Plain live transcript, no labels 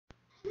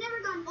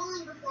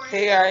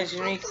Hey guys,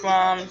 Unique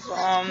Moms.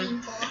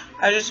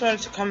 I just wanted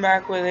to come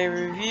back with a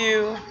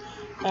review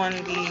on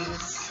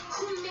these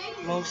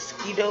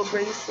mosquito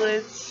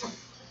bracelets.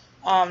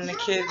 The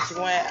kids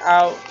went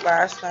out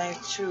last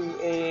night to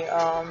a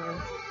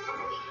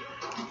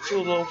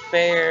little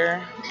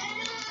fair,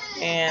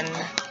 and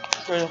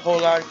for a whole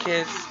lot of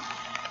kids,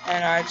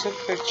 and I took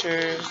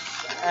pictures,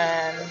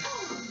 and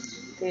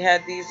they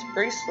had these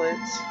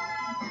bracelets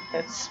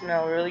that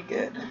smell really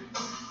good,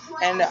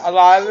 and a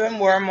lot of them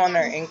wear them on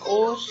their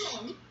ankles,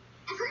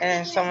 and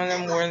then some of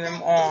them wore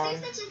them on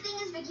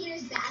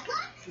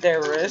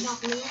their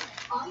wrists.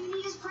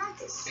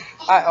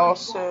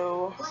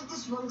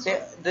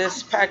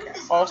 This pack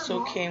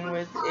also came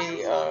with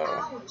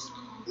a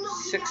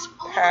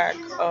 6-pack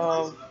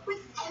of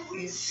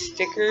these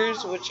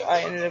stickers, which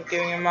I ended up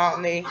giving them out,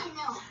 and they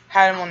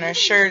had them on their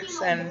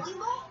shirts, and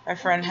my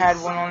friend had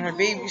one on her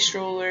baby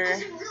stroller.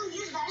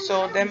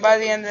 So then by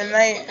the end of the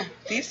night,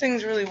 these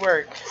things really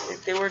work.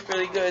 They work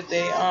really good.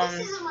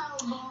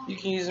 You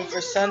can use them for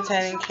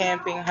suntanning,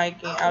 camping,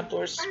 hiking,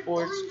 outdoor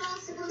sports.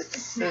 It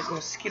says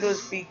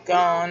mosquitoes be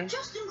gone,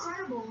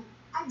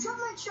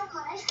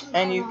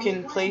 and you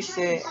can place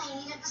it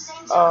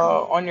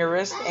on your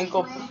wrist,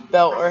 ankle,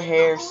 belt, or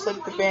hair.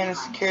 Slip the band and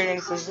secure it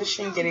in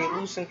position. Get a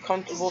loose and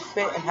comfortable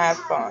fit and have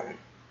fun.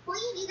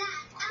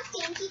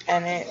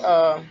 And it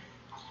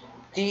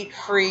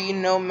DEET-free,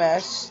 no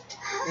mess,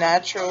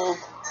 natural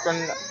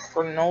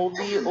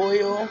granola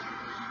oil.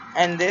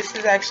 And this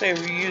is actually a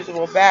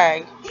reusable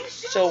bag,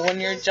 so when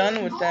you're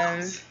done with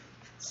them,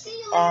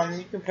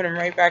 you can put them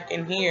right back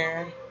in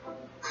here,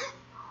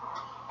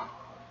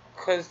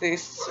 because they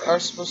are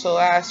supposed to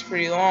last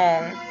pretty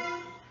long.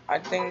 I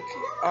think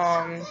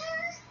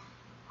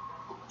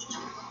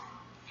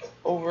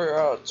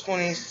over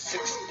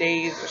 26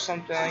 days or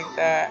something like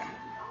that.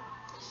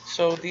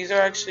 So these are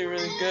actually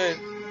really good,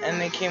 and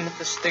they came with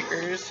the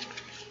stickers,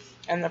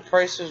 and the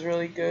price was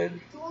really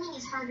good.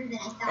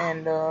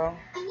 And I know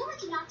I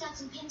can knock down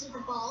some pins with the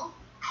ball.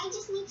 I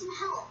just need some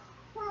help.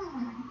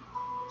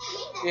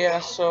 Yeah,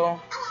 so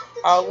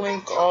I'll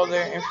link all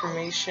their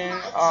information.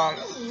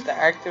 The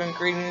active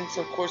ingredients,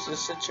 of course, is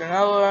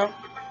citronella.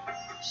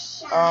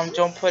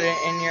 Don't put it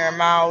in your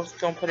mouth.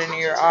 Don't put it in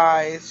your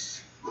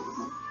eyes.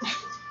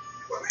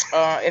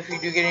 If you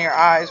do get in your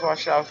eyes,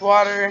 wash it out with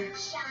water.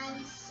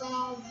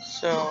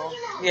 So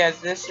yeah,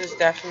 this is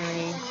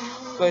definitely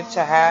good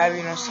to have.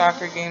 You know,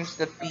 soccer games,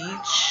 the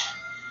beach,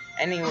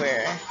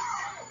 anywhere.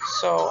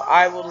 So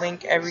I will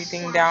link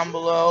everything down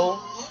below,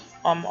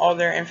 all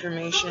their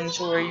information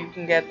to where you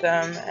can get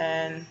them,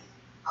 and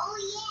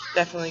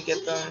definitely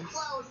get them.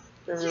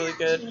 They're really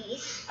good.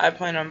 I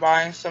plan on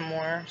buying some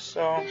more,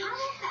 so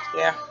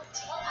yeah,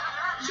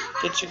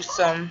 get you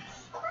some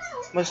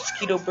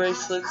mosquito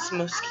bracelets,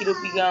 mosquito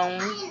be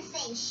gone.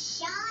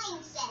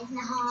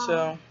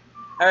 So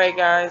alright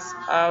guys,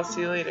 I'll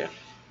see you later.